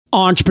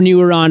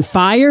Entrepreneur on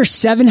Fire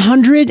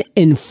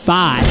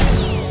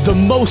 705. The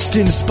most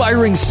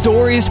inspiring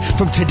stories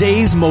from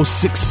today's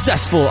most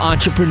successful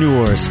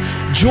entrepreneurs.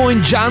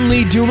 Join John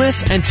Lee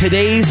Dumas and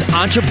today's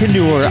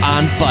Entrepreneur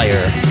on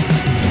Fire.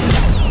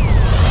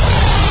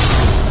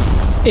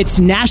 It's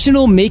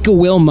National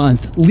Make-A-Will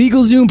Month.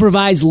 LegalZoom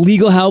provides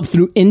legal help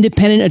through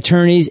independent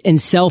attorneys and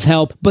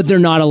self-help, but they're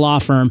not a law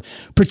firm.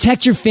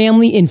 Protect your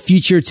family and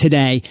future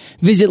today.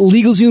 Visit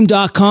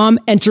LegalZoom.com,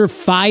 enter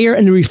FIRE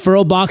in the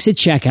referral box at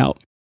checkout.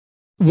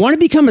 Want to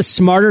become a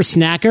smarter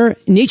snacker?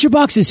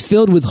 NatureBox is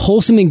filled with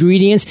wholesome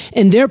ingredients,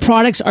 and their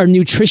products are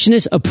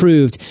nutritionist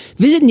approved.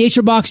 Visit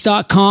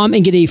naturebox.com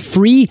and get a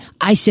free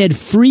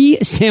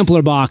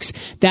sampler box.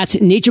 That's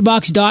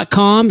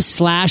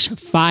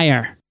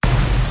naturebox.com/fire.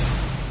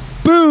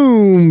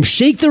 Boom!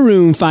 Shake the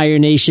room, Fire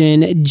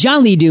Nation.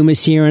 John Lee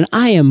Dumas here, and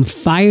I am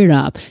fired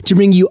up to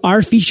bring you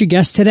our featured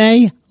guest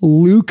today,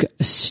 Luke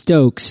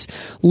Stokes.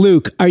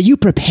 Luke, are you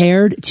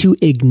prepared to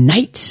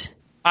ignite?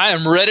 I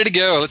am ready to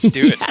go. Let's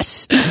do it.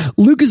 Yes.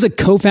 Luke is the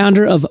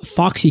co-founder of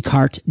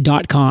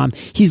FoxyCart.com.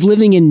 He's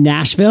living in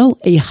Nashville,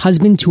 a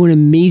husband to an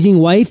amazing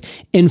wife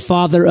and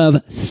father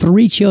of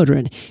 3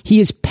 children. He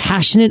is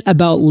passionate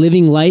about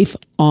living life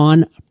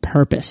on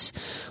purpose.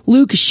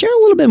 Luke, share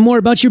a little bit more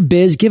about your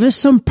biz. Give us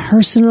some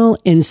personal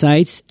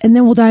insights, and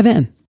then we'll dive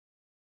in.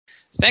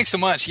 Thanks so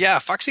much. Yeah,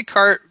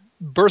 FoxyCart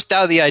birthed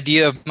out of the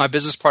idea of my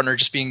business partner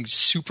just being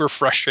super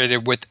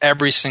frustrated with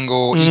every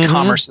single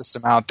e-commerce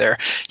system out there.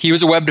 He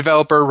was a web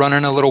developer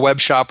running a little web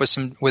shop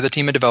with a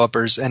team of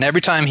developers, and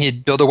every time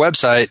he'd build a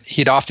website,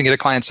 he'd often get a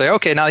client say,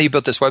 okay, now you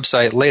built this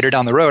website, later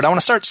down the road, I want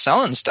to start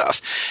selling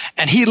stuff.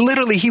 And he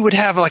would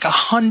have like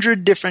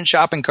 100 different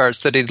shopping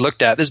carts that he'd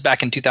looked at. This is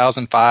back in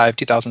 2005,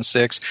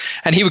 2006,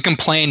 and he would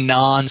complain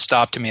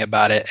nonstop to me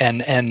about it.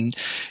 And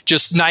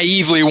just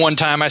naively one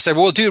time I said,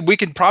 well, dude, I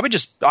could probably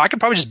just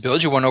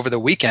build you one over the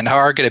weekend. How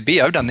hard could it be?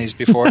 I've done these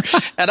before.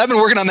 And I've been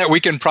working on that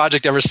weekend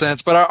project ever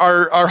since. But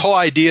our whole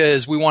idea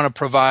is we want to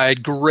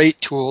provide great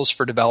tools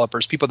for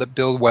developers, people that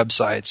build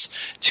websites,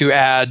 to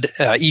add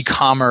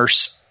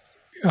e-commerce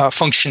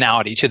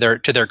functionality to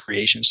their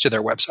creations, to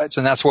their websites.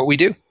 And that's what we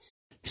do.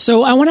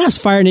 So I want to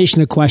ask Fire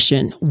Nation a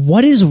question.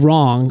 What is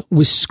wrong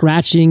with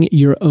scratching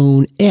your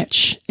own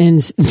itch? And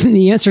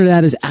the answer to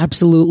that is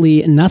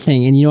absolutely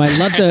nothing. And, I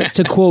love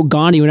to quote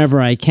Gandhi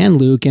whenever I can,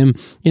 Luke, and,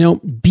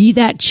 be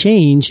that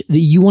change that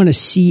you want to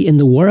see in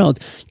the world.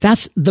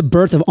 That's the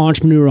birth of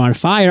Entrepreneur on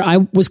Fire.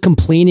 I was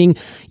complaining,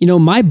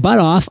 my butt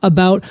off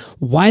about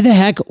why the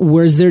heck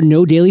was there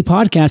no daily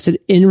podcast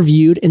that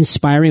interviewed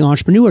inspiring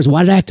entrepreneurs?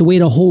 Why did I have to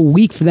wait a whole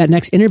week for that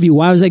next interview?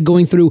 Why was I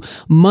going through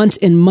months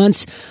and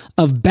months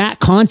of back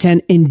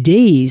content in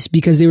days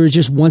because they were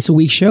just once a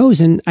week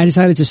shows? And I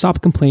decided to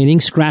stop complaining,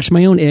 scratch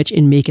my own itch,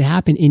 and make it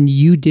happen. And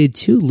you did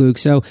too, Luke.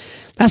 So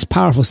that's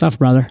powerful stuff,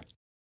 brother.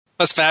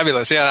 That's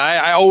fabulous. Yeah,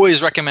 I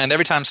always recommend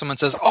every time someone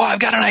says, oh, I've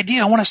got an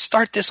idea, I want to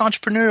start this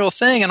entrepreneurial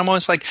thing. And I'm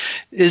always like,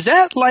 is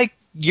that like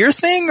your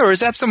thing or is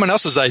that someone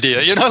else's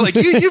idea? You've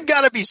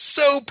got to be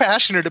so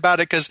passionate about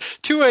it, because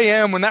 2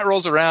 a.m. when that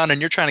rolls around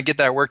and you're trying to get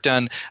that work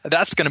done,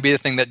 that's going to be the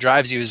thing that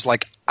drives you, is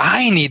like,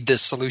 I need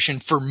this solution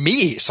for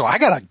me, so I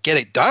got to get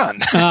it done.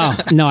 Oh,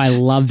 no, I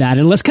love that.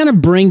 And let's kind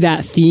of bring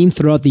that theme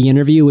throughout the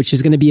interview, which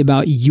is going to be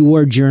about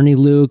your journey,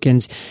 Luke.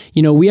 And,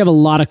 we have a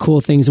lot of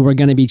cool things that we're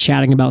going to be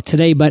chatting about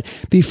today. But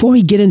before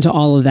we get into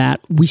all of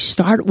that, we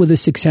start with a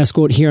success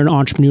quote here in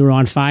Entrepreneur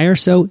on Fire.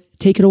 So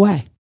take it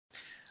away.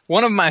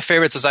 One of my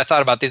favorites, as I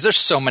thought about these, there's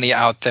so many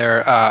out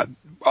there.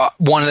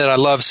 One that I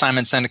love,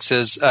 Simon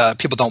Sinek's,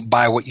 people don't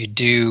buy what you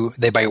do,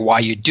 they buy why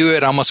you do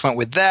it. I almost went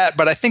with that,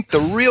 but I think the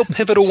real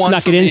pivotal one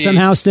snuck it in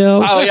somehow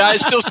still. Oh yeah, I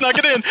still snuck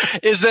it in.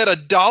 Is that a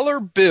dollar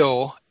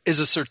bill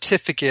is a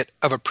certificate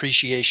of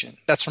appreciation.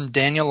 That's from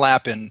Daniel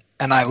Lapin,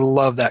 and I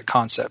love that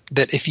concept.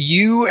 That if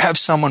you have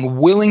someone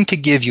willing to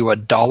give you a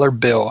dollar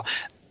bill,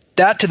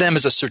 that to them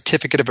is a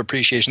certificate of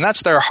appreciation.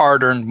 That's their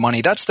hard-earned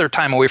money. That's their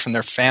time away from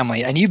their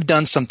family. And you've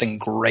done something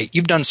great.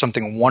 You've done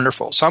something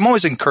wonderful. So I'm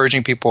always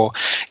encouraging people,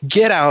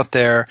 get out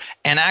there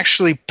and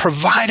actually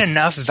provide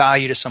enough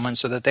value to someone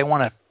so that they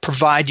want to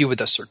provide you with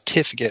a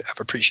certificate of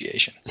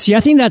appreciation. See, I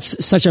think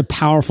that's such a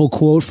powerful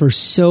quote for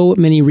so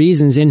many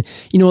reasons. And,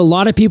 a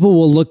lot of people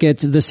will look at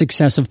the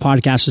success of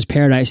Podcasters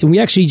Paradise. And we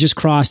actually just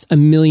crossed $1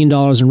 million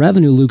in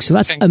revenue, Luke. So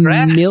that's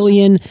Congrats. $1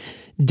 million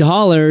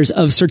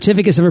of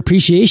certificates of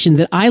appreciation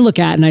that I look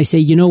at and I say,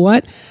 you know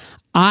what?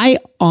 I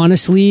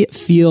honestly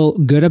feel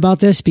good about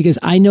this, because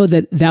I know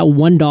that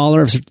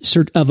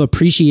 $1 of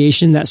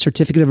appreciation, that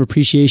certificate of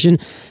appreciation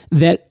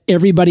that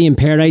everybody in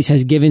Paradise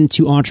has given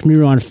to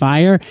Entrepreneur on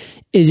Fire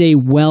is a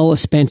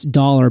well-spent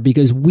dollar,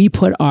 because we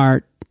put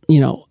our,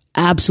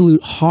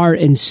 absolute heart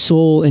and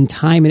soul and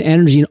time and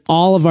energy and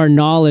all of our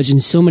knowledge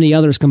and so many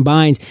others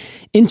combined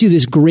into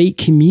this great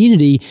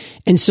community.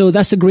 And so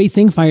that's the great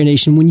thing, Fire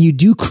Nation, when you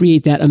do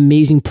create that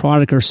amazing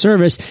product or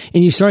service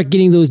and you start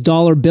getting those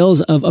dollar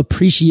bills of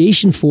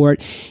appreciation for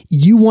it,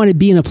 you want to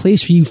be in a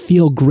place where you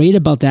feel great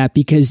about that,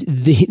 because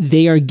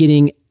they are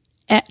getting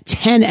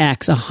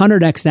 10x,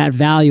 100x that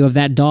value of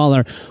that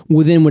dollar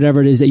within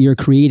whatever it is that you're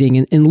creating.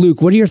 And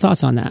Luke, what are your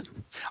thoughts on that?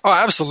 Oh,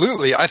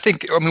 absolutely. I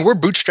mean, we're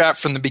bootstrapped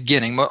from the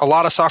beginning. A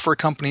lot of software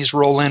companies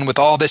roll in with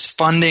all this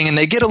funding and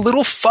they get a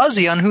little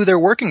fuzzy on who they're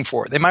working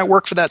for. They might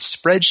work for that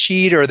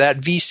spreadsheet or that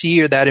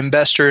VC or that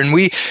investor. And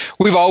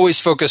we've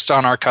always focused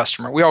on our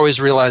customer. We always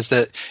realize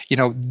that,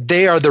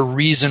 they are the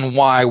reason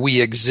why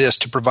we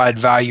exist, to provide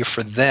value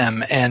for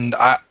them. And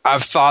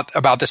I've thought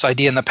about this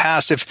idea in the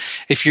past.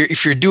 If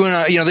you're doing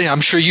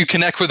I'm sure you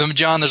connect with them,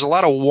 John. There's a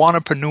lot of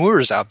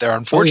wannapreneurs out there,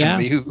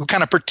 unfortunately, who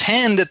kind of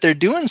pretend that they're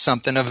doing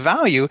something of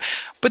value,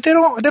 but they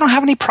don't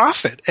have any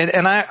profit.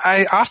 And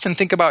I often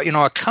think about,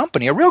 a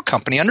company, a real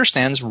company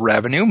understands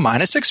revenue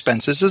minus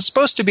expenses is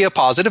supposed to be a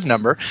positive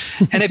number.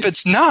 And if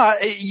it's not,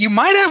 you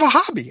might have a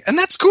hobby, and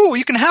that's cool.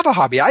 You can have a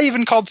hobby. I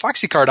even called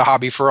FoxyCard a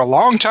hobby for a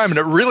long time, and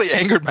it really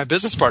angered my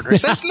business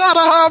partners. That's not a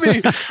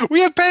hobby.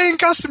 We have paying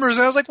customers.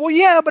 And I was like, well,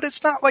 yeah, but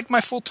it's not like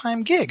my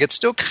full-time gig. It's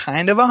still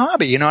kind of a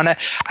hobby, and I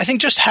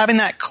think just having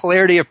that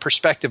clarity of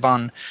perspective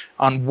on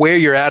where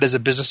you're at as a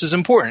business is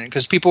important,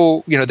 because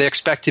people, they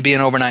expect to be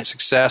an overnight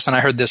success. And I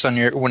heard this on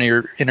one of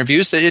your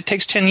interviews that it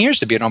takes 10 years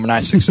to be an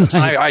overnight success.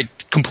 And I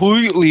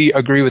completely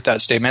agree with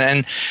that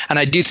statement. And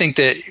I do think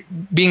that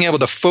being able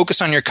to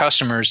focus on your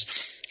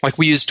customers, like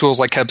we use tools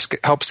like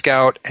Help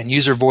Scout and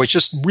User Voice,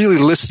 just really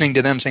listening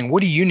to them, saying,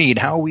 what do you need?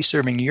 How are we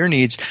serving your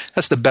needs?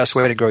 That's the best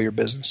way to grow your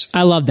business.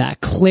 I love that.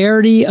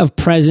 Clarity of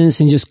presence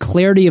and just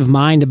clarity of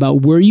mind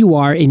about where you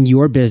are in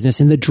your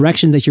business and the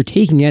direction that you're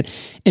taking it,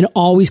 and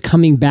always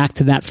coming back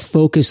to that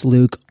focus,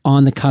 Luke,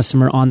 on the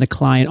customer, on the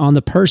client, on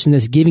the person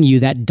that's giving you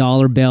that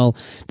dollar bill,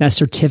 that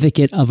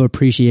certificate of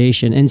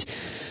appreciation. And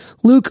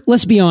Luke,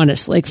 let's be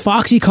honest, like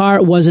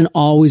FoxyCart wasn't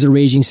always a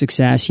raging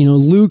success.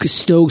 Luke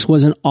Stokes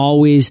wasn't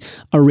always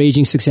a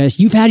raging success.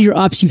 You've had your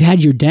ups, you've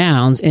had your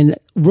downs, and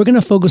we're going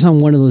to focus on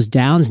one of those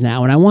downs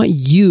now. And I want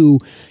you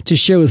to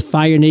share with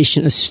Fire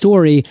Nation a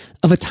story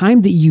of a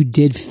time that you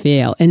did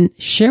fail, and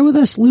share with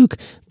us, Luke,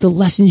 the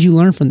lessons you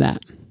learned from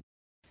that.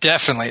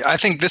 Definitely. I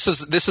think this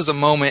is a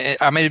moment.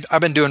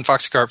 I've been doing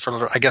FoxyCart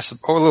for, I guess,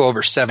 a little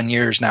over 7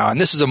 years now, and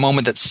this is a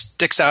moment that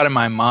sticks out in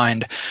my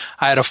mind.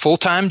 I had a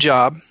full-time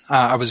job.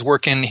 I was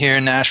working here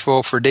in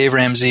Nashville for Dave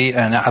Ramsey,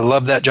 and I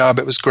loved that job.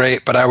 It was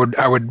great. But I would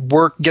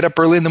get up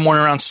early in the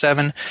morning around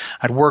 7.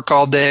 I'd work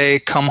all day,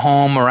 come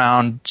home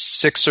around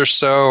 6 or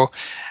so.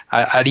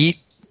 I'd eat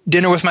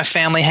dinner with my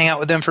family, hang out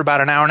with them for about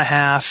an hour and a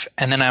half,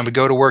 and then I would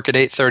go to work at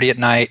 8:30 at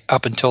night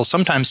up until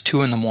sometimes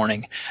 2 in the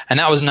morning. And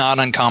that was not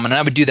uncommon. And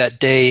I would do that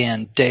day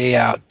in, day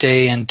out,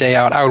 day in, day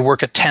out. I would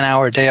work a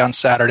 10-hour day on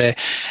Saturday.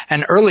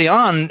 And early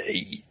on,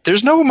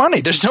 there's no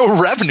money. There's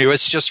no revenue.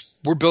 It's just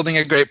we're building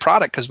a great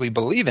product because we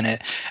believe in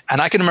it. And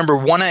I can remember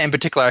one night in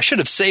particular, I should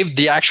have saved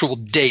the actual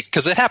date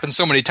because it happened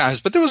so many times,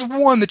 but there was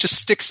one that just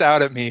sticks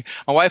out at me.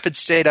 My wife had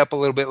stayed up a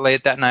little bit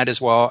late that night as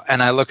well.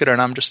 And I look at her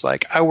and I'm just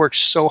like, I worked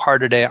so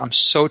hard today. I'm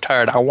so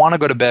tired. I want to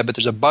go to bed, but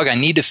there's a bug I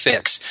need to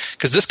fix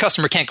because this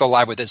customer can't go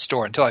live with his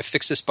store until I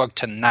fix this bug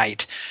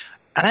tonight.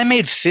 And I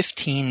made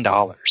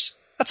 $15.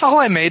 That's all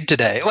I made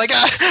today. Like,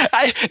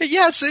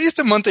 it's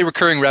a monthly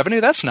recurring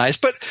revenue. That's nice.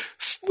 But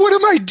what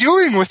am I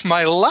doing with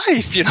my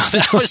life?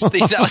 That was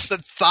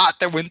the thought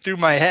that went through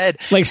my head.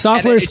 Like,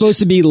 software is supposed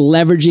to be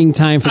leveraging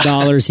time for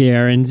dollars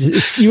here. And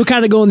you were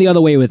kind of going the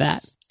other way with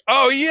that.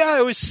 Oh, yeah.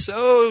 It was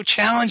so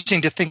challenging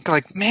to think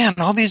like, man,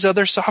 all these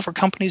other software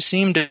companies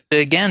seem to,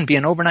 again, be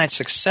an overnight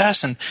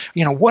success. And,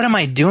 what am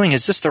I doing?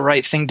 Is this the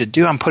right thing to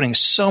do? I'm putting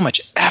so much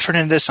effort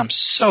into this. I'm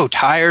so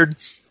tired.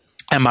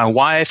 And my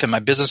wife and my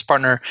business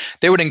partner,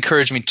 they would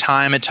encourage me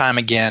time and time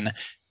again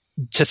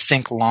to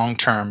think long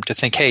term, to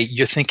think, hey,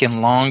 you're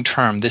thinking long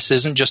term. This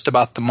isn't just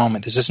about the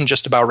moment. This isn't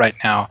just about right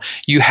now.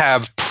 You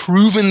have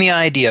proven the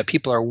idea.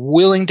 People are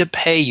willing to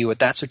pay you with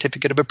that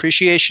certificate of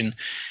appreciation.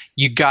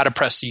 You got to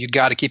press through. You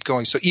got to keep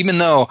going. So even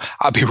though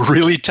I'll be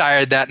really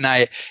tired that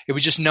night, it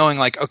was just knowing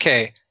like,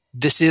 okay,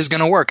 this is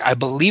going to work. I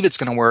believe it's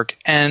going to work.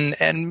 And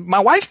my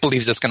wife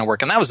believes it's going to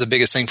work. And that was the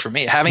biggest thing for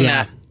me. Having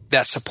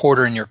that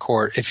supporter in your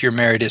court, if you're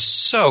married, is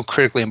so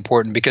critically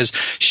important because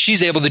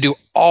she's able to do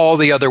all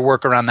the other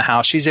work around the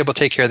house. She's able to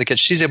take care of the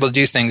kids. She's able to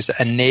do things that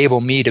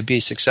enable me to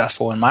be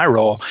successful in my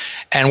role.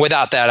 And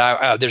without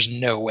that, there's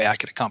no way I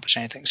could accomplish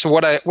anything. So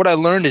what I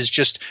learned is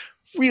just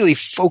really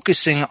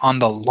focusing on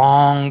the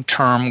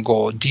long-term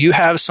goal. Do you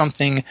have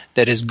something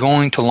that is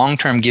going to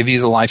long-term give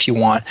you the life you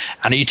want?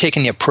 And are you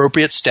taking the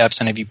appropriate steps?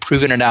 And have you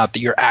proven it out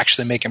that you're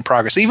actually making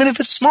progress? Even if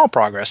it's small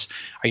progress,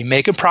 are you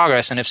making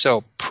progress? And if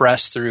so,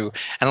 press through.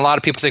 And a lot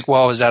of people think,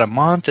 well, is that a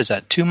month? Is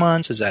that 2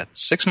 months? Is that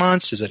 6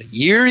 months? Is it a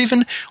year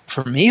even?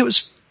 For me, it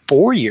was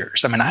 4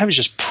 years. I mean, I was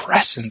just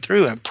pressing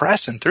through,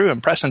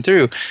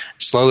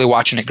 slowly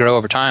watching it grow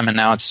over time. And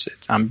now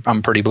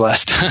I'm pretty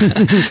blessed.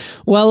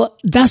 Well,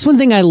 that's one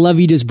thing I love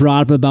you just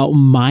brought up about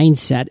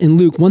mindset. And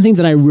Luke, one thing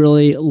that I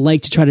really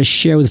like to try to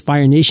share with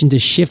Fire Nation to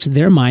shift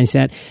their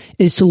mindset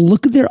is to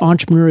look at their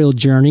entrepreneurial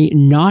journey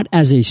not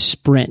as a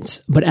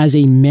sprint, but as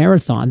a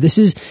marathon. This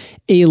is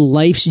a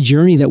life's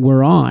journey that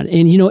we're on.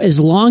 And, as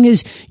long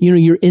as,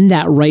 you're in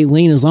that right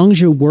lane, as long as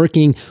you're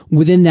working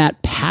within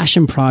that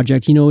passion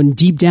project, and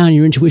deep down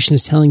your intuition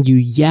is telling you,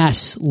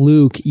 yes,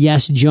 Luke,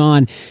 yes,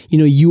 John,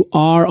 you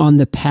are on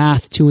the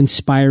path to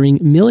inspiring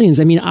millions.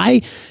 I mean,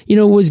 I,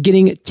 was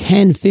getting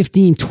 10,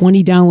 15,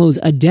 20 downloads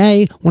a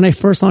day when I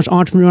first launched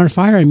Entrepreneur on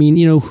Fire. I mean,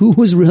 who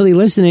was really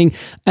listening?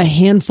 A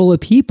handful of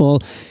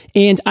people.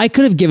 And I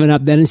could have given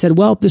up then and said,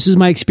 well, this is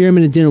my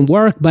experiment. It didn't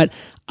work, but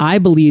I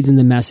believed in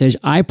the message.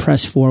 I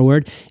pressed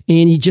forward.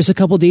 And just a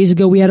couple of days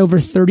ago, we had over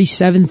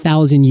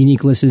 37,000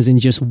 unique listens in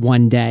just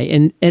one day.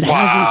 And it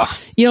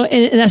hasn't,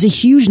 and that's a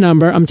huge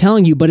number, I'm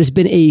telling you, but it's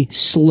been a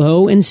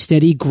slow and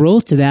steady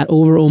growth to that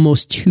over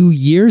almost 2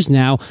 years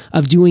now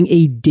of doing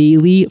a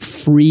daily,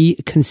 free,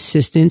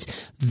 consistent,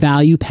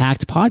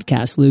 value-packed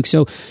podcast, Luke.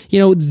 So,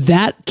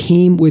 that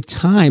came with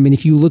time. And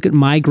if you look at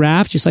my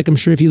graph, just like I'm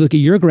sure if you look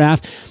at your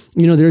graph,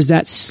 there's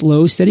that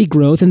slow, steady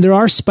growth. And there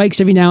are spikes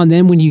every now and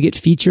then when you get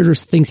featured or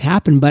things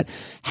happen, but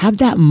have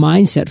that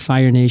mindset,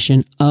 Fire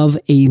Nation, of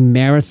a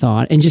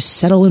marathon and just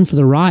settle in for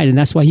the ride. And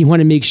that's why you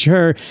want to make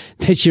sure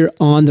that you're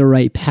on the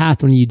right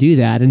path when you do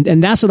that.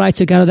 And that's what I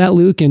took out of that,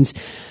 Luke. And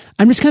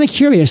I'm just kind of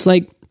curious,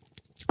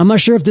 I'm not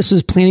sure if this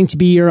was planning to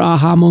be your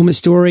aha moment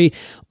story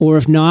or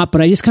if not,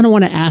 but I just kind of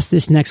want to ask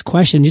this next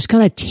question, just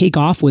kind of take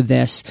off with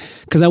this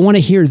because I want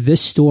to hear this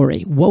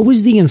story. What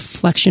was the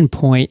inflection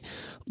point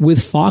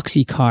with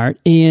Foxy Cart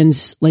and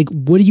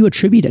what do you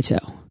attribute it to?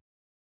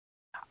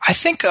 I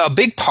think a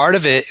big part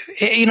of it,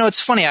 it's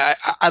funny.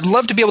 I'd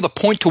love to be able to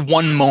point to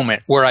one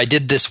moment where I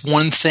did this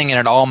one thing and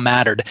it all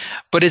mattered.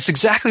 But it's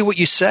exactly what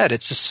you said.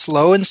 It's a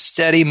slow and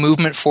steady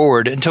movement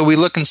forward until we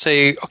look and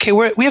say, okay,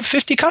 we have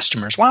 50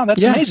 customers. Wow,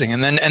 that's amazing.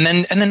 And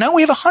then now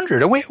we have 100.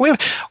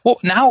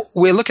 Now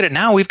we look at it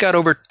now. We've got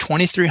over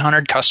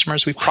 2,300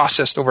 customers. We've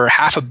processed over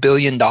 $500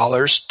 million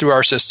through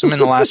our system in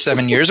the last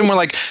 7 years. And we're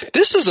like,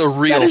 this is a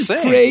real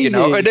thing, crazy.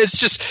 And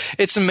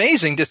it's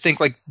amazing to think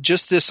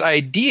just this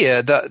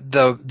idea,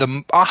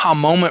 the aha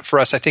moment for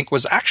us, I think,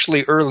 was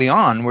actually early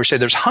on where we say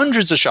there's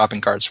hundreds of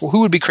shopping carts. Well, who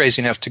would be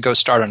crazy enough to go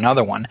start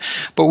another one?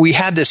 But we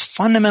had this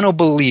fundamental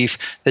belief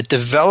that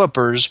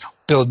developers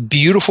build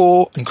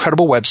beautiful,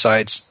 incredible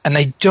websites, and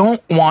they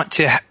don't want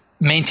to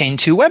maintain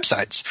two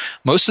websites.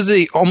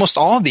 Almost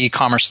all of the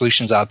e-commerce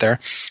solutions out there,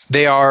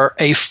 they are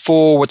a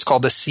full, what's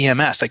called a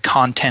CMS, a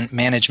content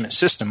management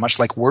system, much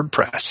like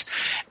WordPress.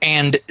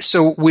 And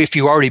so if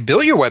you already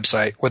built your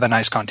website with a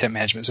nice content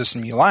management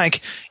system you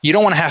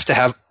don't want to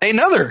have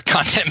another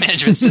content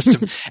management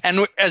system.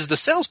 And as the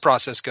sales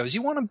process goes,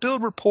 you want to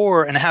build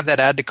rapport and have that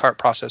add to cart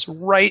process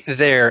right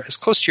there as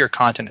close to your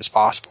content as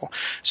possible.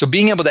 So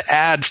being able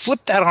to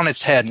flip that on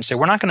its head and say,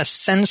 we're not going to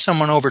send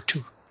someone over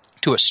to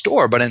a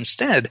store, but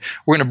instead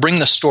we're going to bring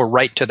the store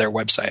right to their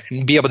website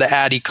and be able to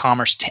add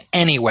e-commerce to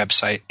any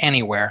website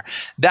anywhere.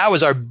 That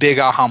was our big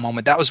aha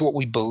moment. That was what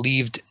we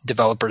believed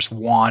developers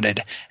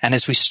wanted. And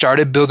as we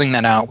started building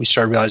that out, we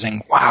started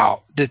realizing,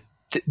 wow,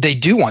 they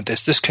do want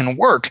this. This can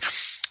work.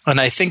 And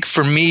I think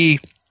for me,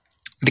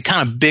 the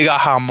kind of big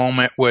aha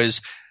moment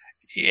was,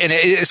 and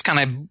it kind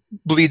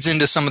of bleeds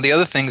into some of the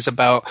other things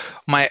about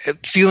my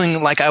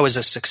feeling like I was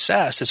a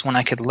success, is when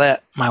I could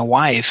let my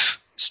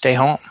wife stay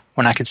home,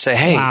 when I could say,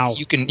 hey, wow,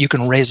 you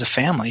can raise a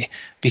family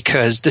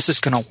because this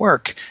is going to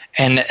work.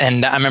 And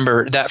I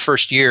remember that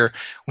first year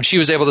when she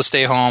was able to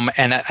stay home,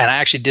 and I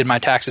actually did my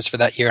taxes for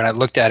that year, and I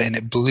looked at it and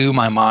it blew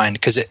my mind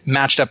because it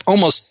matched up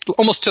almost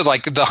to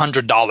like the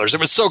 $100. It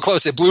was so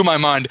close. It blew my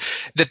mind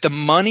that the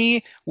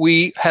money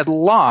we had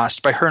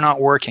lost by her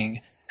not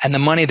working and the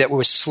money that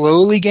was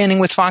slowly gaining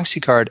with Foxy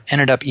Cart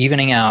ended up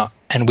evening out.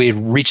 And we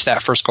reached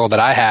that first goal that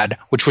I had,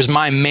 which was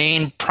my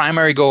main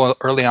primary goal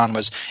early on,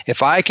 was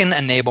if I can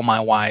enable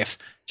my wife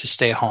to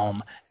stay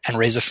home and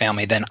raise a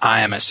family, then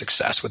I am a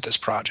success with this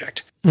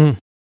project.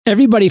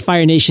 Everybody,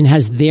 Fire Nation,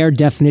 has their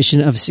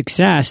definition of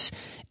success.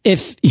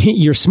 If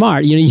you're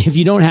smart, if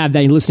you don't have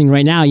that, you're listening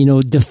right now,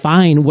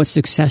 define what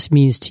success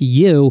means to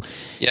you.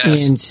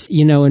 Yes.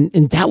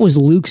 And that was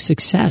Luke's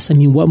success. I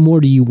mean, what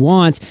more do you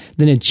want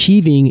than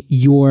achieving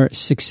your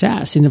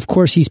success? And of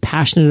course, he's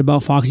passionate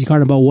about Foxy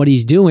Cart, about what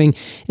he's doing.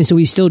 And so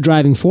he's still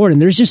driving forward.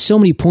 And there's just so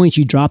many points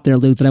you dropped there,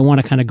 Luke, that I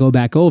want to kind of go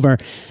back over.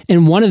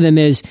 And one of them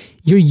is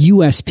your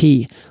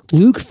USP.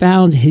 Luke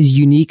found his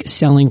unique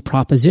selling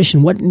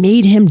proposition. What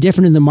made him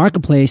different in the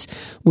marketplace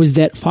was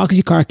that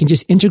Foxy Cart can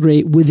just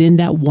integrate within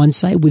that one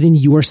site, within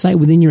your site,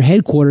 within your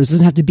headquarters. It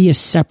doesn't have to be a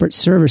separate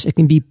service. It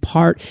can be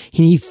part.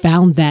 And he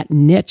found that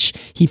niche.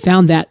 He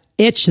found that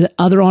itch that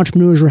other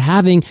entrepreneurs were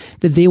having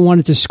that they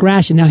wanted to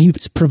scratch. And now he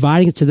was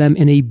providing it to them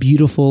in a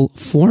beautiful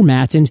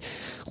format. And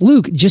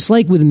Luke, just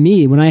like with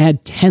me, when I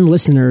had 10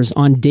 listeners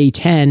on day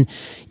 10,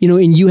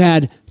 and you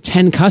had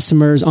 10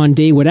 customers on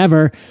day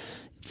whatever.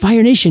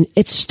 Fire Nation,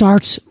 it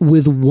starts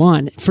with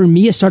one. For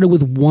me, it started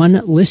with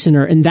one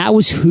listener, and that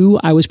was who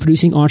I was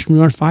producing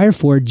Entrepreneur on Fire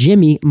for,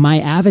 Jimmy, my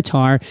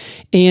avatar.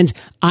 And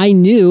I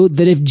knew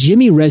that if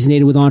Jimmy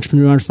resonated with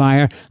Entrepreneur on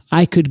Fire,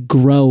 I could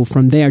grow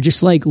from there.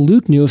 Just like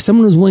Luke knew, if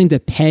someone was willing to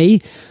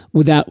pay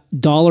with that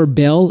dollar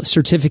bill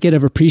certificate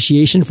of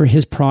appreciation for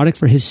his product,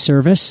 for his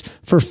service,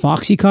 for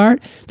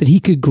FoxyCart, that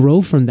he could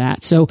grow from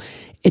that. So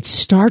it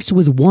starts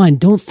with one.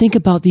 Don't think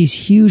about these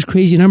huge,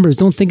 crazy numbers.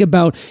 Don't think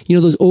about,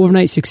 those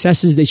overnight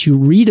successes that you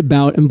read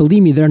about. And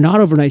believe me, they're not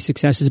overnight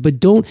successes, but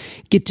don't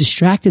get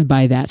distracted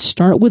by that.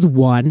 Start with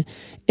one.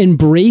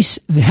 Embrace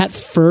that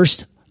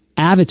first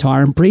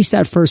avatar, embrace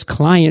that first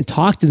client,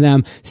 talk to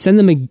them, send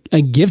them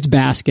a gift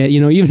basket,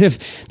 even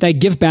if that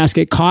gift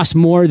basket costs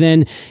more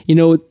than,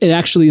 it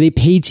actually they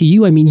paid to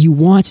you. I mean, you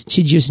want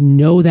to just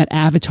know that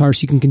avatar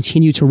so you can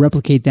continue to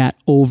replicate that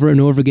over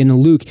and over again. And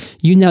Luke,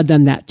 you've now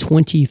done that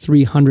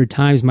 2,300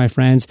 times, my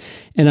friends.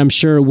 And I'm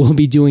sure we'll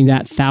be doing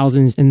that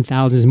thousands and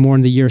thousands more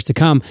in the years to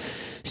come.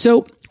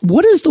 So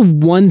what is the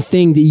one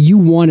thing that you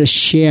want to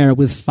share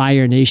with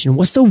Fire Nation?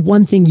 What's the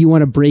one thing you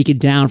want to break it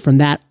down from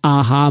that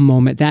aha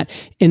moment, that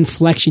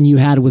inflection you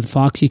had with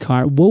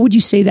FoxyCart? What would you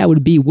say that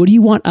would be? What do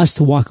you want us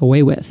to walk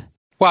away with?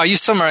 Wow, you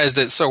summarized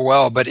it so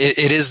well, but it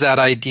is that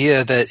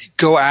idea that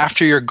go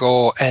after your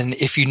goal, and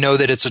if you know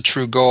that it's a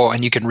true goal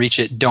and you can reach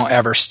it, don't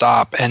ever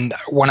stop. And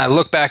when I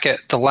look back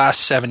at the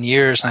last 7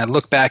 years and I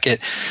look back at,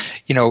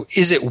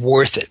 is it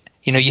worth it?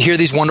 You hear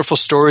these wonderful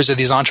stories of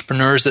these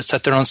entrepreneurs that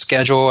set their own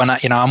schedule, and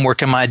I'm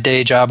working my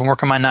day job, I'm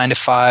working my 9 to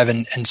 5,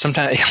 and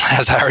sometimes,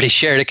 as I already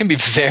shared, it can be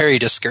very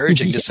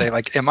discouraging to say,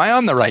 like, am I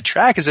on the right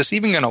track? Is this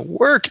even going to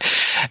work?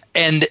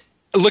 And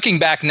looking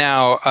back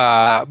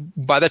now,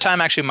 by the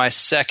time actually my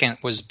second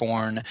was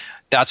born,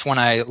 that's when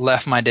I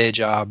left my day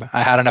job.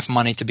 I had enough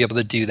money to be able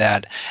to do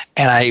that.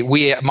 And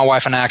my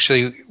wife and I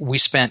we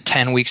spent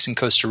 10 weeks in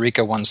Costa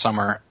Rica one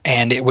summer,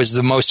 and it was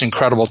the most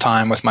incredible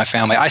time with my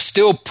family. I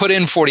still put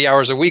in 40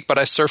 hours a week, but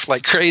I surfed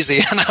like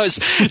crazy, and I was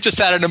just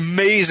had an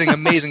amazing,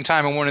 amazing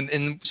time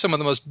in some of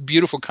the most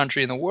beautiful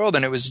country in the world.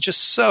 And it was just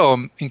so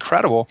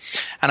incredible.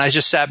 And I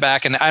just sat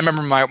back, and I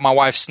remember my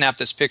wife snapped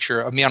this picture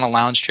of me on a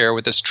lounge chair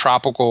with this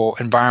tropical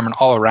environment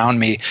all around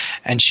me.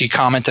 And she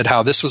commented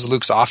how this was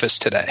Luke's office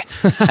today.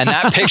 And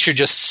that picture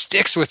just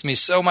sticks with me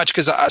so much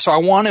so I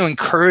want to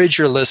encourage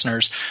your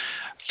listeners.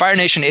 Fire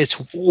Nation,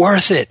 it's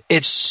worth it.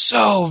 It's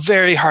so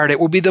very hard. It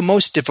will be the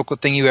most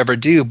difficult thing you ever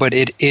do, but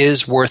it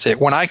is worth it.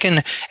 When I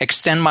can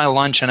extend my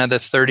lunch another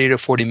 30 to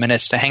 40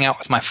 minutes to hang out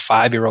with my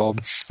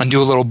 5-year-old and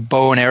do a little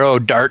bow and arrow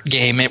dart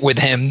game with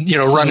him,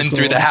 running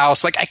through the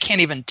house, like I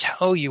can't even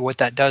tell you what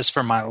that does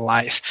for my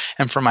life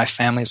and for my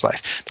family's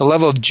life. The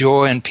level of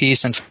joy and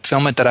peace and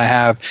fulfillment that I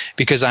have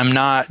because I'm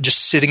not just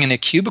sitting in a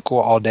cubicle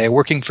all day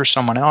working for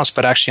someone else,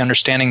 but actually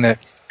understanding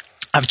that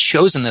I've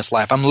chosen this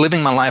life. I'm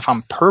living my life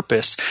on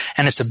purpose,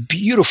 and it's a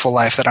beautiful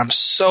life that I'm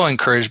so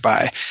encouraged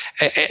by.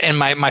 And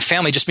my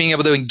family just being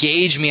able to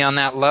engage me on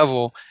that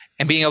level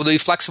and being able to be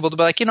flexible to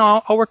be like,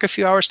 I'll work a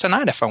few hours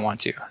tonight if I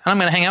want to. And I'm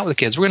going to hang out with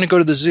the kids. We're going to go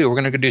to the zoo. We're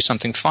going to go do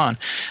something fun.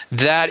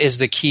 That is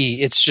the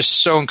key. It's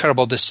just so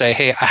incredible to say,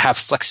 hey, I have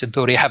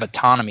flexibility. I have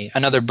autonomy.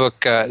 Another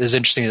book is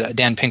interesting,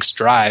 Dan Pink's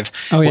Drive,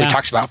 where he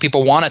talks about how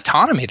people want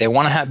autonomy. They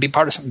want to be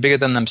part of something bigger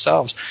than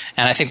themselves.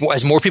 And I think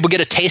as more people get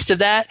a taste of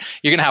that,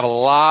 you're going to have a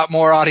lot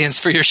more audience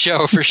for your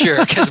show for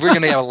sure, because we're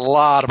going to have a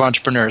lot of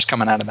entrepreneurs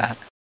coming out of that.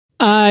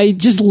 I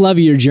just love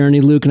your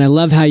journey, Luke, and I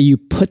love how you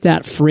put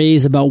that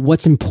phrase about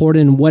what's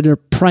important and what are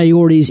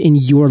priorities in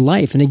your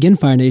life. And again,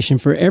 Fire Nation,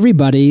 for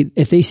everybody,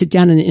 if they sit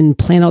down and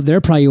plan out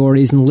their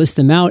priorities and list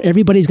them out,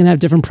 everybody's going to have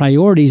different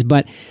priorities,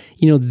 but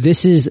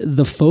this is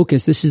the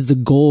focus. This is the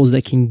goals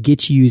that can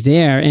get you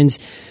there. And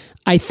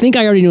I think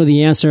I already know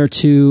the answer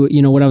to,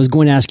 what I was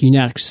going to ask you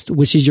next,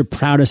 which is your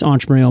proudest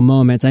entrepreneurial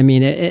moment. I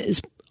mean,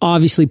 it's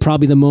obviously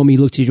probably the moment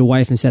you looked at your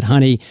wife and said,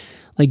 honey,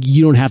 like,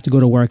 you don't have to go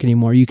to work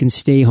anymore. You can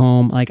stay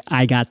home. Like,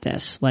 I got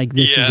this. Like,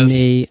 this is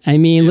me. I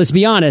mean, let's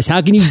be honest.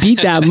 How can you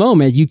beat that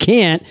moment? You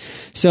can't.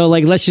 So,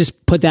 like, let's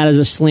just put that as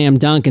a slam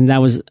dunk. And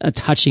that was a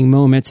touching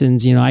moment.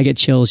 And, I get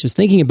chills just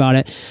thinking about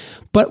it.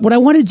 But what I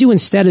want to do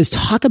instead is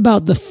talk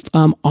about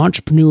the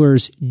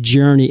entrepreneur's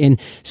journey,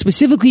 and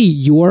specifically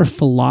your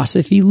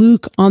philosophy,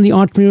 Luke, on the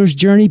entrepreneur's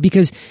journey,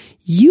 because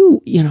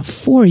you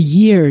 4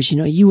 years,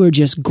 you were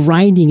just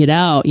grinding it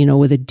out,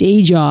 with a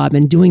day job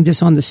and doing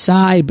this on the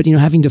side, but,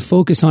 having to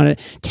focus on it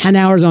 10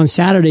 hours on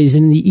Saturdays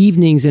and in the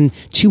evenings and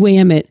 2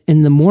 a.m.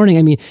 in the morning.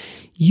 I mean,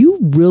 you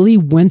really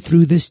went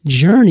through this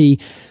journey.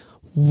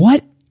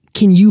 What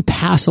can you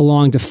pass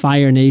along to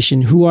Fire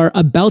Nation who are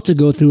about to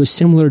go through a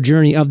similar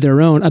journey of their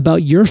own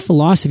about your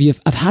philosophy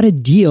of how to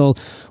deal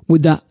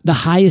with the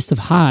highest of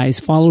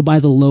highs followed by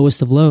the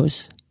lowest of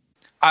lows?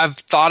 I've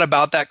thought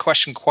about that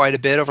question quite a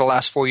bit over the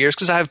last 4 years,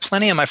 because I have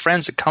plenty of my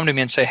friends that come to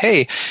me and say,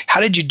 hey, how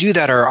did you do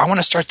that? Or I want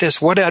to start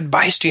this. What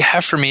advice do you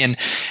have for me? And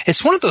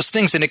it's one of those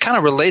things, and it kind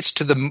of relates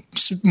to the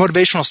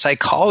motivational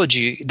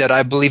psychology that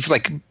I believe,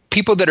 like,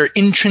 people that are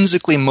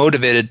intrinsically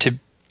motivated to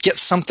get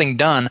something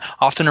done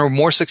often are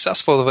more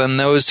successful than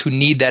those who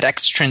need that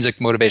extrinsic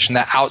motivation,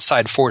 that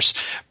outside force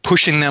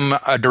pushing them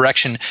a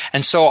direction.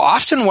 And so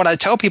often what I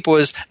tell people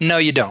is, no,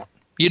 you don't.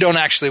 You don't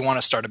actually want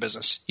to start a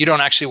business. You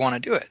don't actually want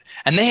to do it.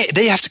 And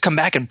they have to come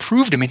back and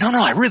prove to me, no,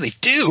 I really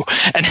do.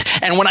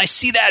 And when I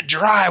see that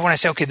drive, when I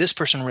say, okay, this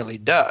person really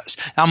does,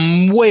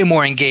 I'm way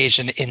more engaged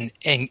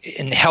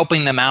in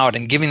helping them out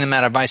and giving them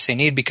that advice they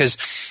need, because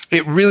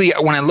it really,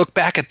 when I look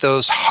back at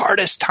those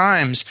hardest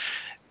times,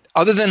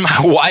 other than my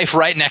wife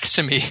right next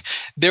to me,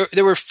 there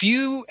were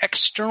few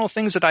external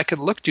things that I could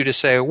look to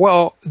say,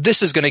 well,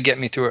 this is going to get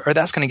me through it, or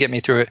that's going to get me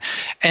through it.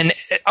 And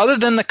other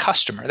than the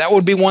customer, that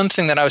would be one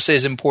thing that I would say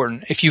is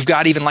important. If you've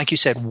got, even like you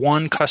said,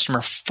 one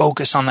customer,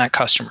 focus on that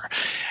customer.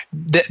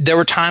 There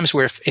were times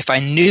where if I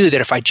knew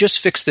that if I just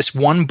fixed this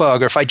one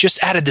bug, or if I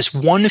just added this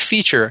one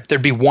feature,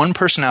 there'd be one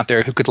person out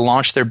there who could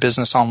launch their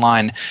business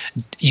online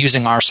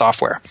using our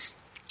software.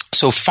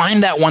 So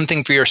find that one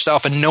thing for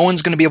yourself, and no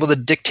one's going to be able to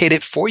dictate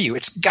it for you.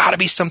 It's got to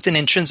be something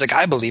intrinsic,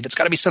 I believe. It's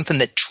got to be something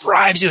that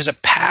drives you as a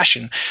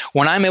passion.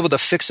 When I'm able to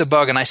fix a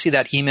bug and I see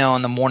that email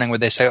in the morning where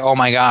they say, oh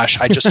my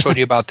gosh, I just told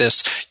you about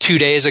this 2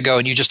 days ago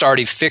and you just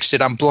already fixed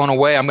it. I'm blown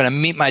away. I'm going to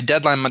meet my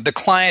deadline. The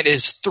client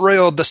is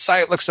thrilled. The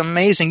site looks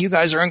amazing. You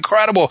guys are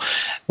incredible.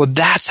 Well,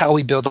 that's how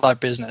we build our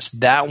business.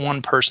 That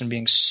one person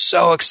being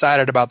so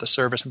excited about the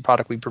service and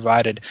product we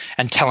provided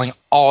and telling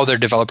all their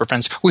developer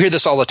friends. We hear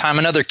this all the time.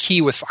 Another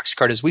key with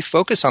FoxyCart is we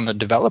focus on the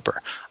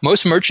developer.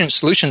 Most merchant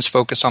solutions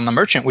focus on the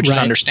merchant, which is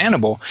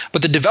understandable,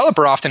 but the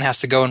developer often has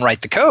to go and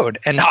write the code.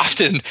 And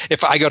often,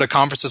 if I go to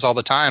conferences all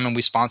the time and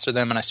we sponsor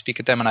them and I speak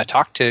at them and I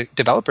talk to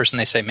developers and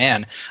they say,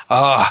 man,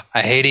 I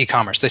hate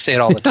e-commerce. They say it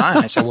all the time.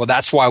 I say, well,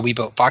 that's why we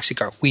built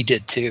FoxyCart. We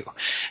did too.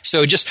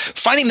 So just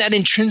finding that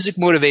intrinsic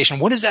motivation.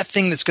 What is that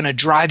thing that's going to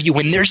drive you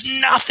when there's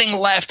nothing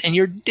left and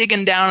you're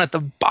digging down at the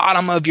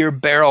bottom of your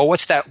barrel?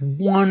 What's that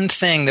one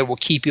thing that will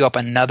keep you up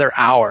another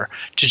hour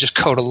to just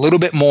code a little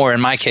bit more, in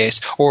my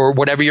case, or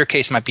whatever your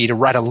case might be, to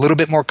write a little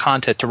bit more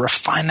content, to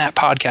refine that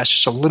podcast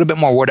just a little bit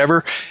more,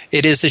 whatever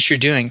it is that you're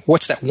doing?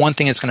 What's that one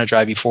thing that's going to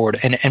drive you forward?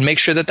 And make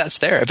sure that that's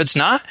there. If it's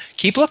not,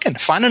 keep looking.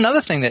 Find another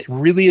thing that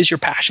really is your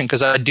passion,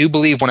 because I do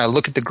believe when I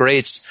look at the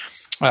greats,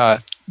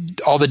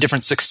 all the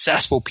different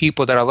successful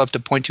people that I love to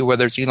point to,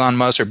 whether it's Elon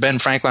Musk or Ben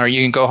Franklin, or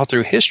you can go all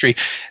through history,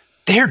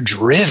 they're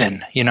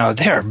driven.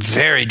 They're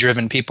very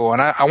driven people.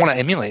 And I want to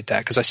emulate that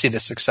because I see the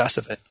success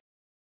of it.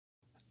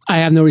 I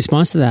have no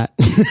response to that.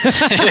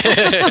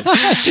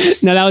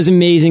 No, that was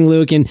amazing,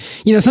 Luke. And,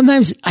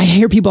 sometimes I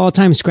hear people all the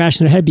time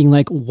scratching their head being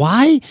like,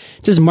 why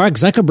does Mark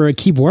Zuckerberg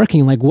keep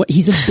working? Like, what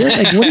he's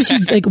what is he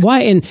like?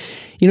 Why? And,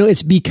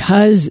 it's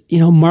because,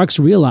 Mark's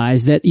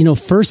realized that,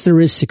 first there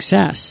is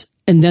success.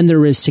 And then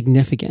there is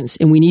significance.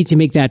 And we need to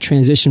make that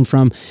transition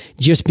from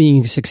just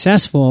being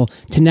successful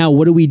to now,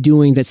 what are we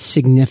doing that's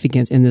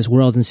significant in this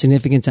world and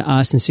significant to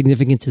us and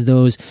significant to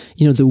those,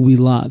 that we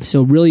love.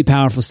 So really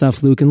powerful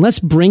stuff, Luke. And let's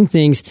bring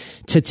things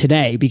to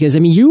today, because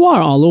you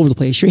are all over the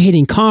place. You're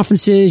hitting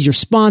conferences, you're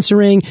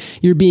sponsoring,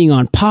 you're being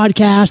on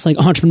podcasts like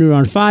Entrepreneur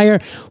on Fire.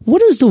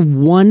 What is the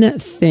one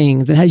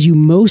thing that has you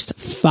most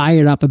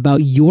fired up about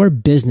your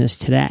business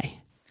today?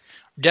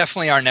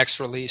 Definitely our next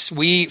release.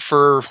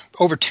 For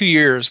over 2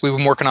 years, we've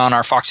been working on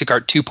our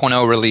FoxyCart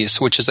 2.0 release,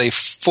 which is a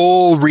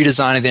full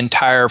redesign of the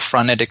entire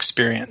front-end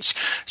experience.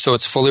 So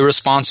it's fully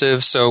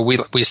responsive. So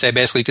we say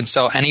basically you can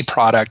sell any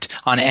product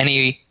on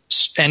any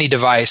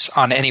device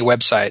on any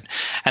website.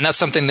 And that's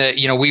something that,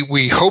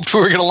 we hoped we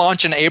were going to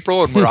launch in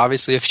April, and we're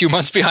obviously a few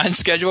months behind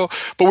schedule,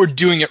 but we're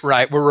doing it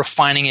right. We're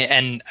refining it,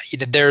 and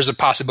there's a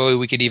possibility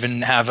we could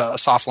even have a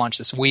soft launch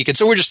this week. And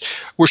so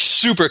we're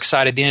super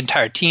excited. The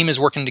entire team is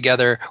working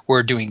together.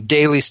 We're doing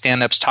daily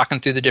stand-ups, talking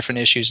through the different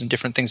issues and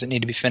different things that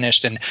need to be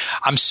finished. And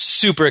I'm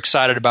super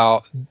excited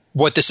about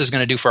what this is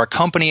going to do for our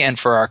company and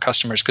for our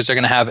customers, because they're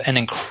going to have an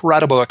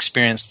incredible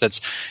experience that's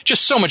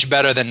just so much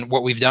better than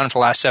what we've done for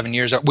the last 7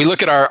 years. We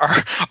look at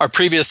our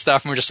previous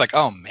stuff and we're just like,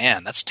 oh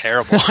man, that's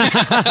terrible.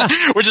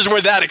 We're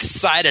that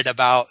excited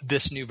about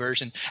this new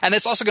version. And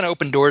it's also going to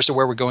open doors to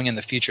where we're going in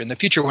the future. In the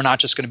future, we're not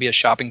just going to be a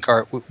shopping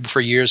cart. For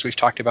years, we've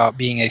talked about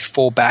being a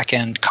full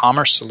back-end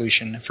commerce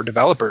solution for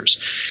developers,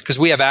 because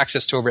we have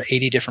access to over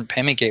 80 different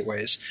payment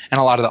gateways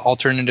and a lot of the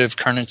alternative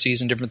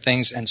currencies and different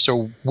things. And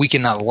so we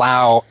can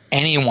allow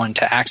anyone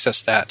to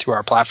access that through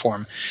our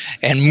platform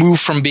and move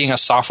from being a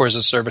software as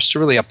a service to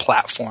really a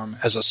platform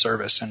as a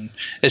service. And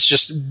it's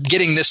just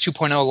getting this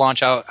 2.0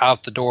 launch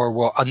out the door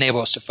will enable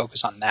us to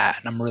focus on that.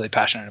 And I'm really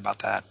passionate about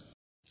that.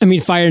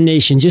 Fire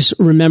Nation, just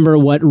remember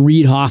what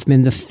Reid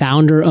Hoffman, the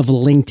founder of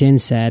LinkedIn,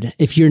 said.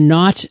 If you're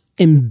not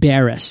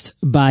embarrassed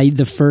by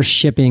the first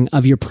shipping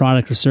of your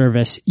product or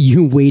service,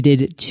 you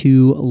waited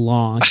too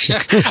long.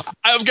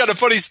 I've got a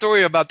funny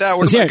story about that.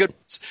 One of my good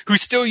ones, who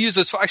still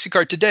uses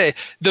FoxyCart today,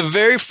 the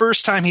very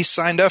first time he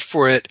signed up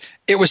for it,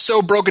 it was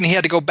so broken he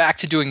had to go back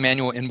to doing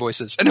manual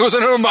invoices. And it was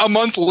a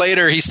month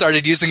later he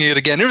started using it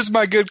again. It was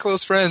my good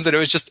close friends, and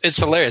it's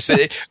hilarious.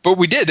 But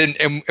we did,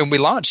 and we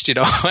launched, and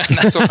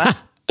that's what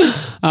happened.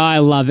 I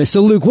love it.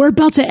 So Luke, we're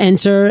about to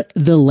enter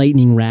the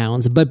lightning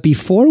round, but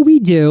before we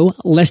do,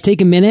 let's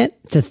take a minute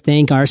to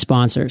thank our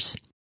sponsors.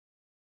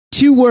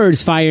 2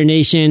 words, Fire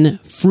Nation: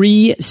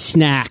 free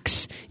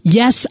snacks.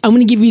 Yes, I'm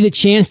going to give you the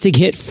chance to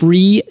get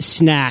free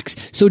snacks.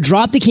 So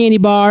drop the candy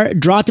bar,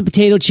 drop the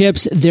potato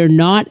chips. They're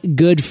not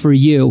good for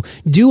you.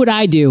 Do what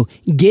I do.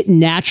 Get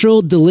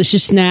natural,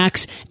 delicious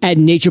snacks at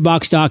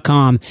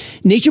naturebox.com.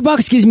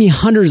 Naturebox gives me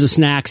hundreds of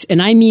snacks,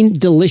 and I mean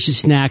delicious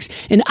snacks.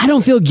 And I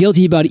don't feel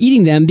guilty about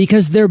eating them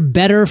because they're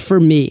better for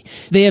me.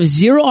 They have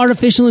 0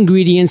 artificial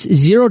ingredients,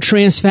 0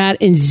 trans fat,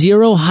 and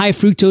 0 high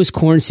fructose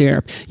corn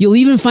syrup. You'll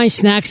even find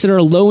snacks that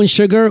are low in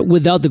sugar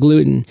without the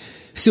gluten.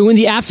 So in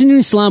the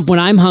afternoon slump when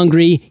I'm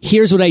hungry,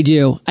 here's what I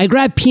do. I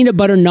grab peanut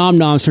butter nom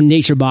noms from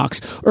Nature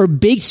Box, or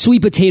baked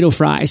sweet potato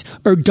fries,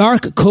 or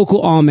dark cocoa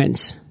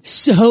almonds.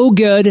 So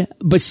good,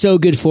 but so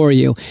good for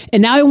you.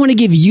 And now I want to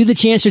give you the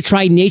chance to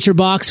try Nature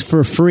Box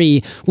for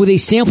free with a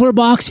sampler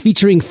box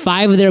featuring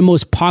 5 of their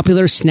most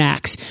popular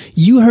snacks.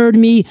 You heard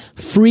me,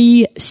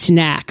 free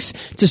snacks.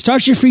 To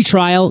start your free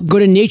trial, go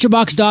to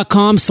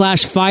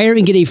naturebox.com/fire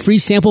and get a free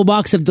sample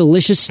box of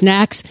delicious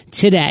snacks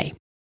today.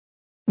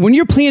 When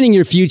you're planning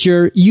your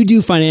future, you do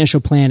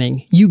financial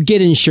planning, you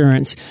get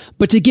insurance,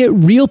 but to get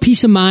real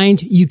peace of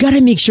mind, you got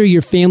to make sure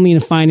your family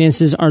and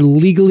finances are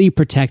legally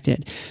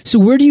protected. So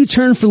where do you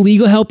turn for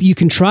legal help you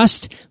can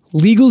trust?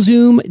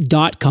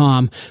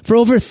 LegalZoom.com. For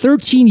over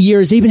 13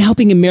 years, they've been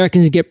helping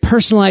Americans get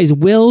personalized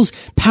wills,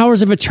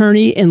 powers of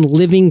attorney, and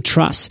living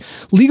trusts.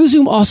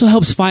 LegalZoom also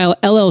helps file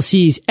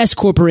LLCs, S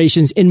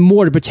corporations, and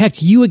more to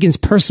protect you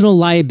against personal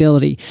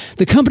liability.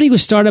 The company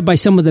was started by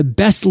some of the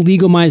best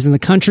legal minds in the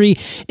country,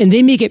 and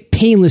they make it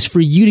painless for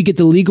you to get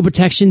the legal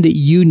protection that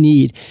you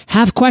need.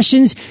 Have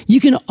questions? You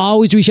can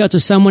always reach out to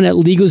someone at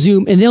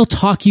LegalZoom, and they'll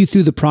talk you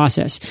through the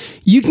process.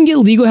 You can get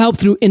legal help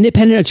through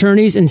independent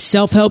attorneys and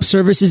self-help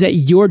services at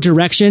your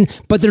direction,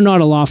 but they're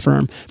not a law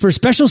firm. For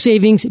special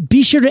savings,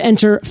 be sure to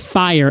enter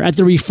FIRE at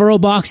the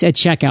referral box at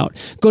checkout.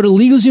 Go to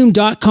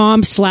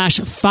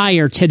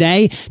LegalZoom.com/fire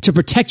today to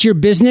protect your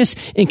business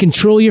and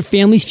control your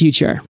family's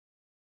future.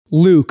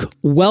 Luke,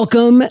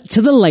 welcome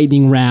to the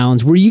lightning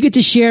round, where you get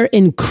to share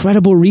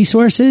incredible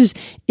resources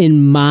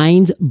and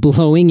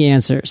mind-blowing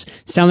answers.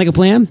 Sound like a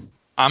plan?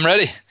 I'm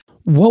ready.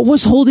 What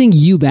was holding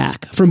you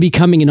back from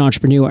becoming an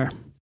entrepreneur? It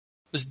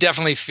was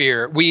definitely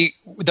fear.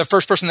 The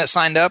first person that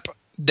signed up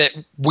that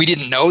we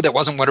didn't know, that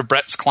wasn't one of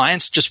Brett's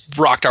clients, just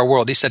rocked our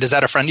world. He said, "Is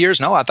that a friend of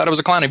yours?" "No, I thought it was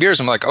a client of yours."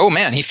 I'm like, "Oh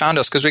man, he found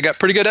us because we got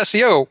pretty good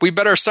SEO. We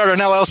better start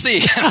an LLC."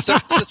 So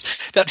it's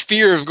just that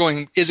fear of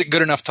going, is it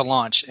good enough to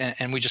launch?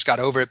 And we just got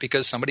over it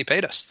because somebody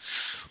paid us.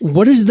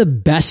 What is the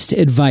best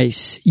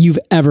advice you've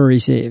ever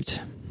received?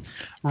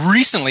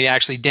 Recently,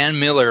 actually, Dan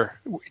Miller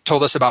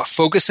told us about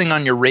focusing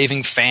on your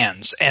raving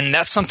fans. And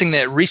that's something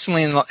that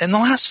recently, in the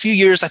last few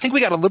years, I think we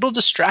got a little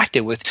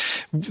distracted with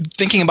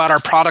thinking about our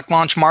product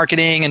launch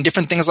marketing and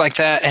different things like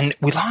that. And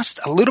we lost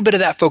a little bit of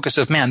that focus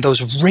of, man,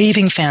 those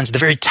raving fans, the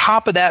very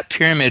top of that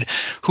pyramid,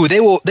 who they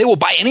will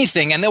buy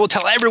anything and they will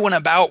tell everyone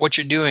about what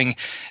you're doing.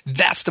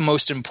 That's the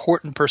most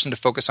important person to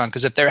focus on,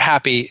 because if they're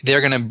happy,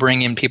 they're going to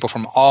bring in people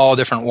from all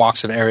different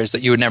walks of areas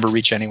that you would never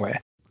reach anyway.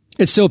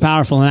 It's so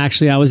powerful. And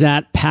actually, I was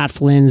at Pat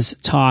Flynn's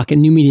talk at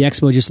New Media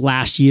Expo just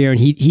last year, and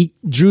he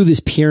drew this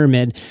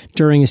pyramid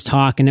during his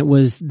talk, and it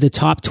was the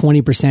top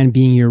 20%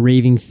 being your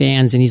raving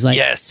fans. And he's like,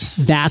 yes,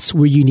 that's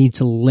where you need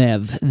to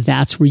live.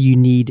 That's where you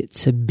need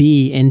to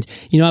be. And,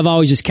 I've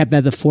always just kept that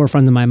at the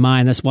forefront of my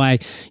mind. That's why,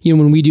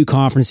 when we do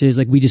conferences,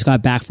 like we just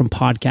got back from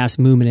Podcast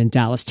Movement in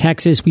Dallas,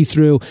 Texas, we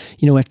threw,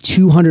 a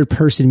 200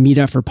 person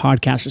meetup for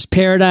Podcasters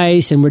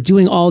Paradise. And we're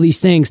doing all these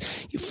things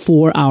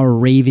for our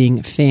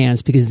raving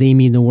fans because they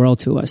mean the world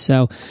to us.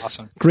 So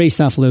awesome. Great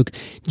stuff, Luke.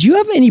 Do you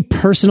have any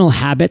personal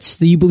habits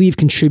that you believe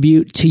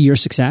contribute to your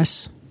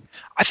success?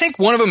 I think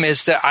one of them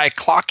is that I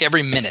clock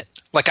every minute.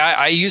 Like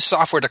I use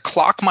software to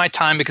clock my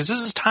time because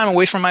this is time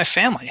away from my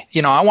family.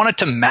 I want it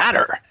to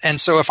matter. And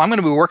so if I'm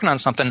going to be working on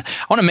something,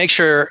 I want to make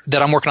sure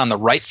that I'm working on the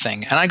right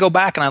thing. And I go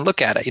back and I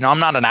look at it. I'm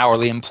not an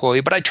hourly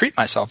employee, but I treat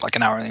myself like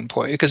an hourly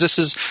employee because this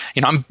is,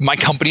 my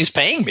company's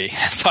paying me.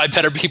 So I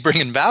better be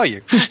bringing value.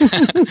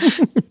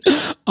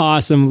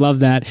 Awesome.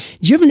 Love that.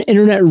 Do you have an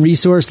internet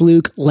resource,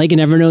 Luke, like an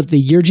Evernote that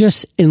you're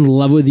just in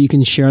love with that you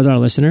can share with our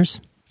listeners?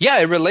 Yeah,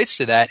 it relates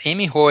to that.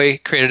 Amy Hoy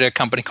created a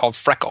company called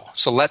Freckle.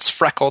 So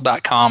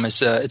letsfreckle.com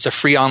it's a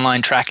free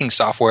online tracking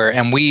software,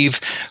 and we've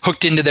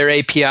hooked into their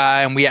API,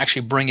 and we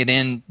actually bring it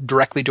in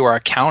directly to our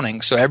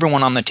accounting. So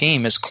everyone on the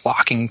team is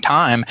clocking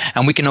time,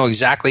 and we can know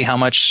exactly how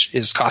much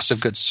is cost of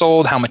goods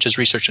sold, how much is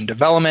research and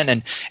development,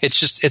 and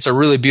it's a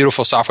really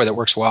beautiful software that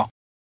works well.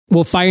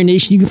 Well, Fire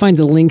Nation, you can find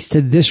the links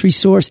to this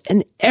resource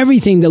and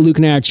everything that Luke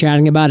and I are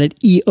chatting about at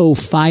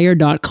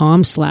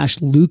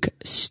eofire.com/Luke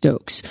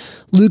Stokes.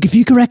 Luke, if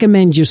you could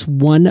recommend just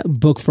one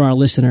book for our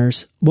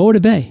listeners, what would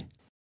it be?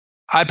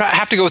 I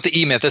have to go with the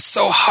E-Myth. It's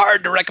so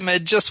hard to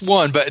recommend just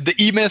one, but the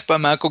E-Myth by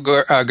Michael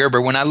Gerber,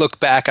 when I look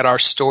back at our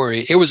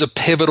story, it was a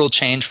pivotal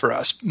change for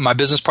us. My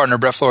business partner,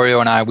 Brett Florio,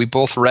 and I, we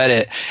both read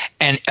it,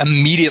 and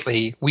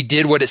immediately we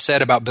did what it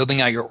said about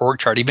building out your org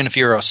chart, even if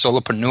you're a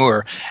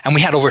solopreneur, and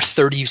we had over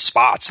 30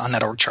 spots on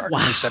that org chart. Wow.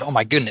 And we said, oh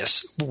my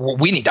goodness,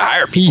 we need to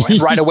hire people.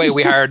 And right away,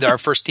 we hired our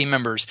first team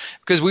members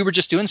because we were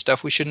just doing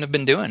stuff we shouldn't have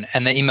been doing.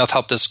 And the E-Myth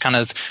helped us kind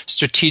of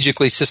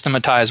strategically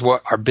systematize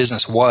what our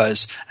business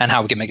was and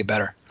how we could make it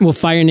better. Well,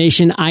 Fire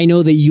Nation, I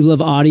know that you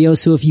love audio,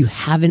 so if you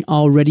haven't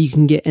already, you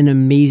can get an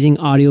amazing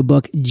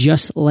audiobook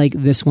just like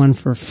this one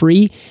for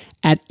free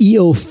at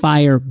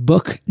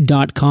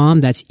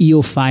eofirebook.com. That's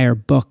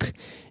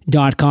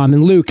eofirebook.com.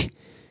 And Luke,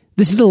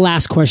 this is the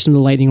last question of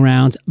the lightning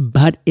round,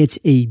 but it's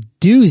a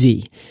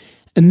doozy.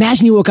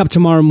 Imagine you woke up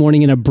tomorrow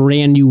morning in a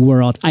brand new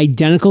world,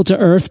 identical to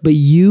Earth, but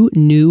you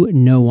knew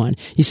no one.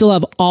 You still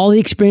have all the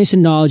experience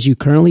and knowledge you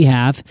currently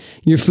have,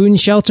 your food and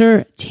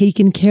shelter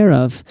taken care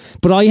of,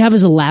 but all you have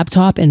is a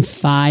laptop and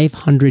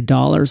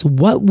 $500.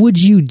 What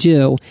would you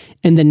do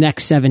in the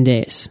next 7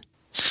 days?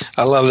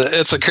 I love it.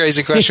 It's a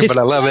crazy question, but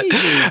I love it.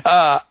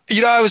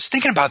 I was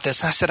thinking about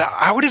this and I said,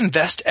 I would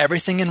invest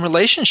everything in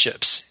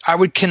relationships. I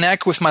would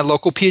connect with my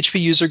local PHP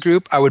user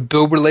group. I would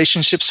build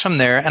relationships from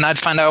there, and I'd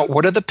find out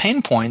what are the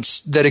pain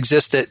points that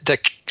exist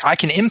that I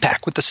can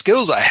impact with the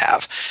skills I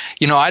have.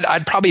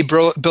 I'd probably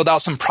build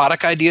out some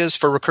product ideas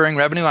for recurring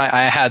revenue.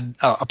 I had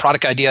a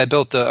product idea I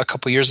built a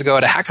couple years ago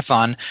at a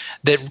hackathon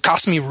that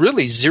cost me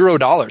really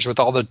 $0 with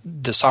all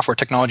the software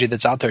technology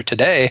that's out there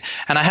today,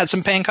 and I had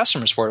some paying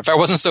customers for it. If I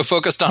wasn't so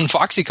focused on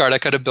FoxyCart, I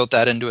could have built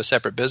that into a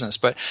separate business.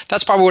 But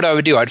that's probably what I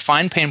would do. I'd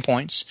find pain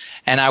points,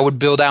 and I would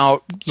build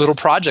out little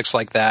projects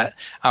like that,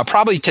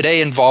 probably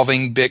today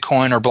involving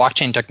Bitcoin or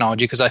blockchain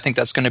technology, because I think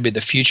that's going to be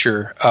the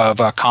future of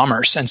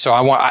commerce. And so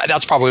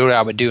that's probably what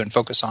I would do and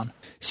focus on.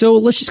 So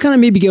let's just kind of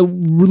maybe get a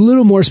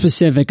little more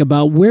specific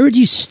about where would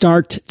you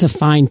start to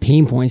find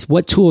pain points?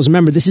 What tools?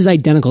 Remember, this is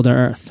identical to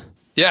Earth.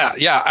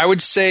 Yeah. I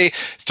would say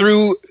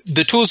through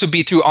the tools would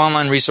be through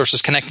online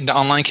resources, connecting to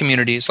online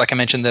communities. Like I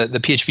mentioned, the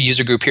PHP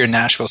user group here in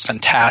Nashville is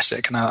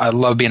fantastic, and I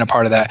love being a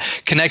part of that.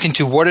 Connecting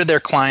to what are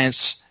their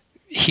clients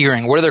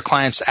hearing, what are their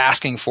clients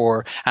asking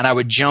for, and I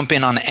would jump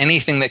in on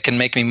anything that can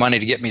make me money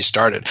to get me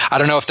started. I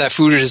don't know if that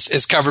food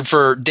is covered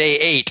for day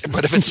 8,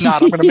 but if it's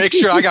not, I'm going to make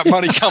sure I got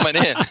money coming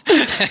in.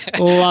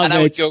 And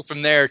I would go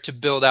from there to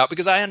build out,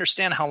 because I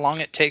understand how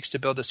long it takes to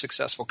build a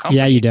successful company.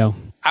 Yeah, you do.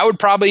 I would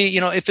probably,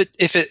 if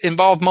it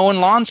involved mowing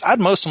lawns, I'd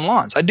mow some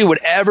lawns. I'd do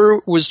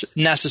whatever was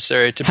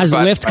necessary to Has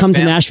Lyft come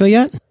to Nashville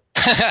yet?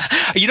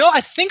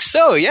 I think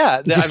so.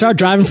 Yeah. Did you start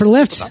driving for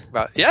Lyft?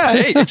 Yeah.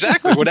 Hey,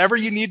 exactly. Whatever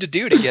you need to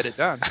do to get it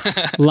done.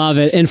 Love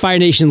it. And Fire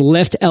Nation,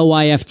 Lyft,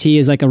 LYFT,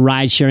 is like a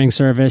ride sharing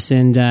service.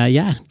 And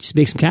just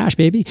make some cash,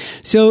 baby.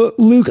 So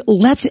Luke,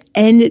 let's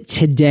end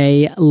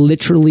today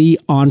literally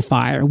on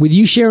fire with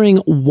you sharing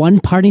one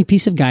parting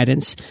piece of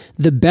guidance,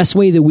 the best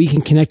way that we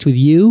can connect with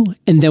you,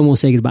 and then we'll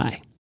say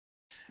goodbye.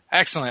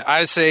 Excellent.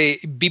 I would say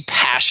be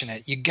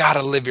passionate. You got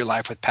to live your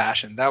life with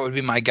passion. That would be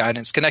my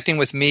guidance. Connecting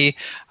with me,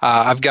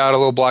 I've got a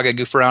little blog I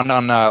goof around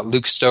on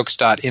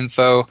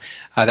lukestokes.info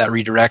that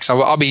redirects.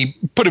 I'll be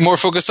putting more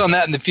focus on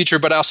that in the future,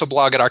 but I also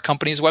blog at our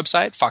company's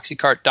website,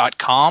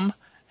 foxycart.com,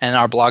 and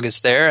our blog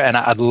is there, and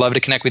I'd love to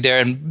connect with you there.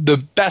 And the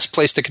best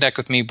place to connect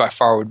with me by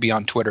far would be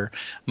on Twitter.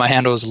 My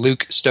handle is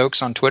Luke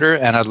Stokes on Twitter,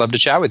 and I'd love to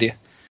chat with you.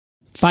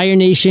 Fire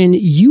Nation,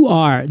 you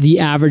are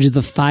the average of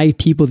the 5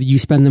 people that you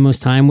spend the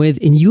most time with,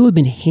 and you have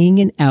been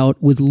hanging out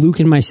with Luke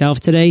and myself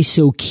today,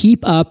 so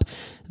keep up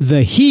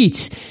the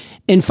heat.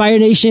 And Fire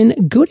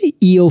Nation, go to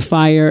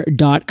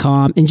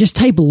eofire.com and just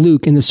type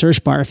Luke in the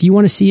search bar. If you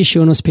want to see a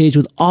show notes page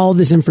with all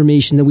this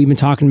information that we've been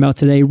talking about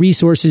today,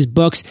 resources,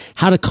 books,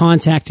 how to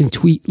contact and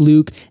tweet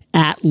Luke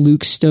at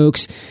Luke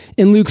Stokes.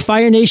 And Luke,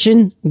 Fire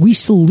Nation, we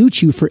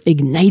salute you for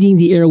igniting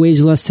the airwaves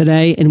with us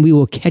today, and we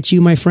will catch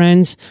you, my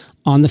friends,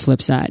 on the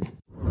flip side.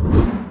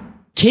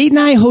 Kate and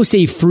I host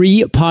a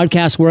free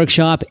podcast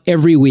workshop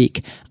every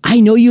week.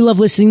 I know you love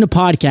listening to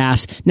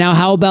podcasts. Now,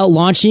 how about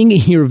launching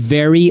your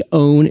very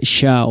own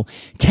show?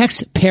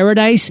 Text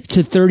Paradise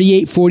to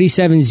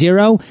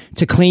 38470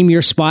 to claim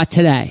your spot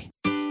today.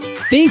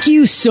 Thank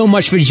you so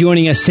much for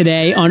joining us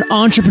today on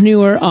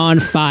Entrepreneur on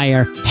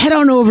Fire. Head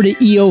on over to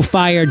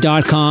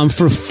eofire.com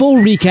for full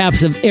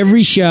recaps of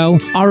every show,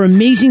 our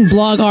amazing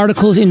blog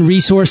articles and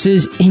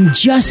resources, and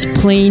just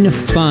plain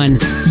fun.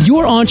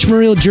 Your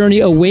entrepreneurial journey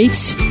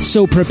awaits,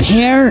 so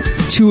prepare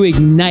to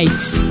ignite.